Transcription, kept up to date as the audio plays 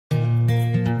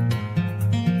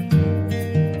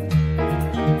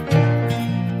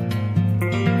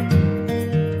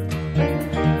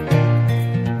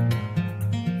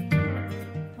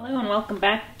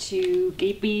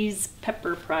Leafy's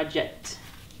pepper project.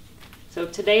 So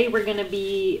today we're going to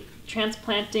be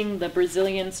transplanting the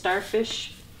Brazilian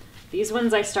starfish. These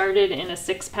ones I started in a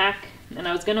 6-pack, and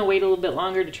I was going to wait a little bit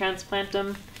longer to transplant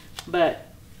them, but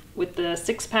with the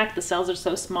 6-pack the cells are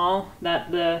so small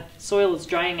that the soil is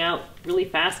drying out really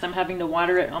fast. I'm having to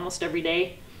water it almost every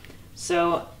day.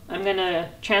 So I'm going to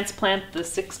transplant the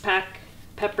 6-pack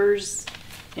peppers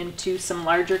into some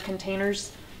larger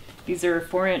containers. These are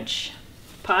 4-inch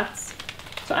pots.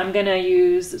 So I'm going to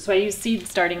use, I used seed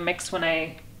starting mix when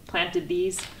I planted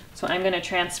these. So I'm going to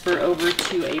transfer over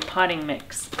to a potting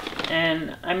mix.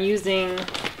 And I'm using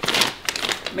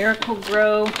Miracle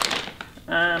Grow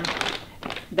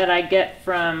that I get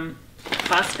from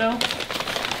Costco.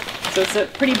 So it's a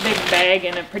pretty big bag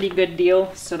and a pretty good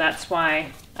deal, so that's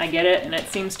why I get it, and it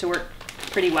seems to work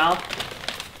pretty well.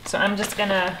 So I'm just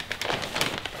gonna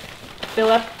fill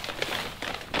up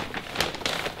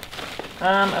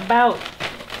about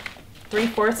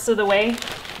 3/4 of the way.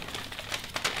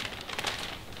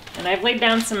 And I've laid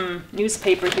down some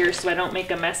newspaper here so I don't make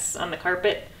a mess on the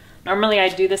carpet. Normally I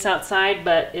do this outside,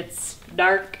 but it's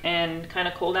dark and kind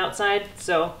of cold outside,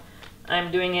 so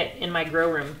I'm doing it in my grow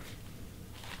room.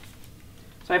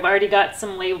 So I've already got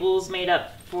some labels made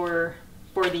up for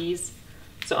these.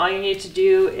 So all you need to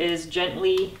do is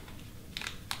gently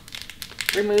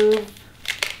remove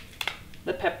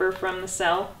the pepper from the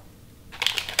cell,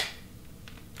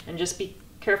 and just be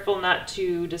careful not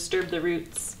to disturb the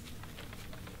roots.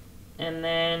 And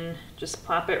then just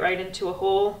plop it right into a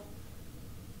hole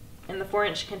in the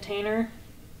 4-inch container,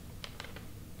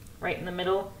 right in the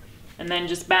middle, and then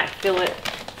just backfill it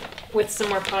with some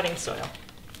more potting soil.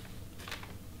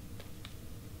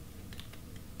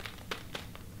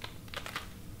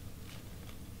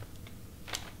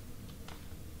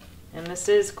 And this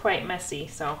is quite messy,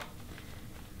 so.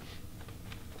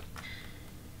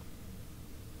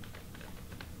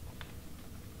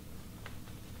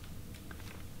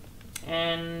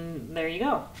 And there you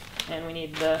go. And we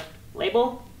need the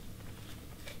label.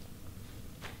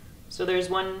 So there's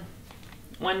one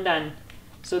done.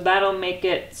 So that'll make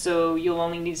it so you'll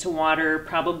only need to water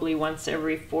probably once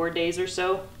every 4 days or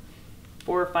so,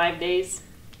 4 or 5 days.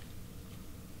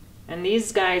 And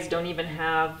these guys don't even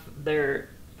have their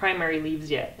primary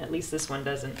leaves yet. At least this one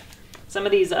doesn't. Some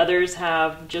of these others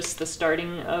have just the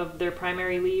starting of their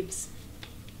primary leaves.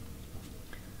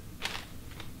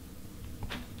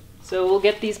 So we'll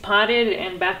get these potted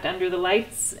and back under the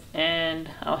lights, and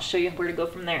I'll show you where to go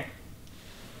from there.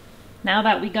 Now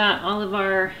that we got all of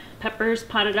our peppers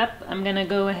potted up, I'm gonna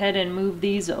go ahead and move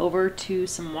these over to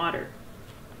some water.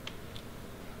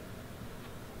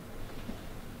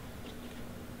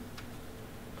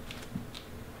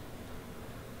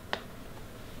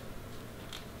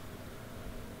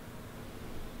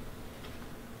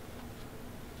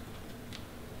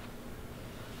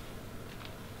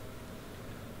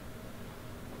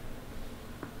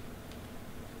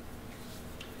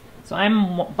 So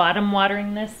I'm bottom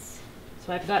watering this.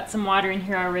 So I've got some water in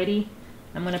here already.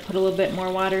 I'm gonna put a little bit more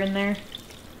water in there.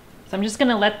 So I'm just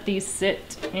gonna let these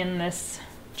sit in this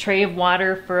tray of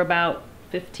water for about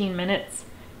 15 minutes,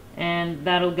 and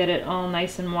that'll get it all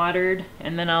nice and watered,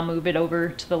 and then I'll move it over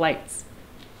to the lights.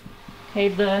 Okay,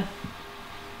 the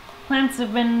plants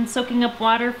have been soaking up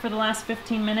water for the last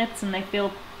 15 minutes and they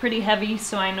feel pretty heavy,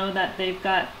 so I know that they've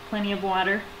got plenty of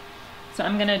water. So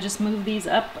I'm gonna just move these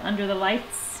up under the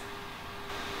lights.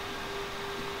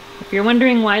 If you're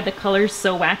wondering why the color's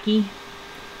so wacky,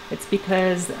 it's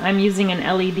because I'm using an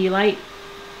LED light.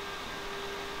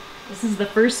 This is the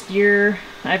first year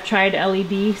I've tried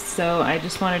LED, so I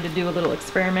just wanted to do a little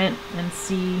experiment and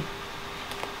see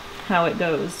how it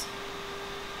goes.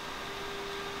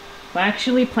 I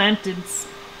actually planted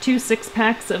 2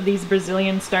 6-packs of these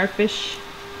Brazilian starfish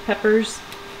peppers,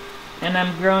 and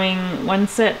I'm growing one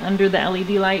set under the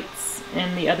LED lights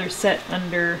and the other set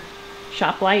under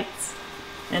shop lights.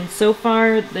 And so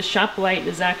far, the shop light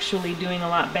is actually doing a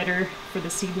lot better for the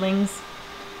seedlings.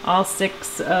 All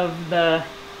 6 of the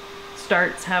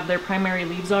starts have their primary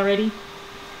leaves already.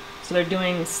 So they're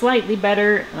doing slightly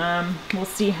better. We'll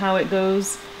see how it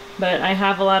goes. But I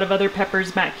have a lot of other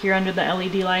peppers back here under the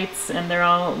LED lights, and they're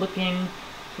all looking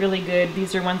really good.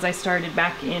 These are ones I started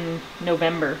back in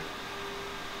November.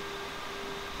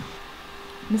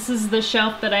 This is the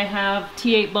shelf that I have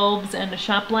T8 bulbs and a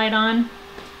shop light on.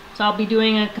 So I'll be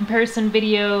doing a comparison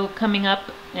video coming up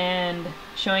and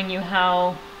showing you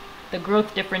how the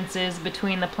growth differences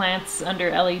between the plants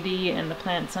under LED and the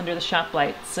plants under the shop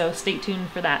lights. So stay tuned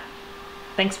for that.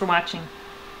 Thanks for watching.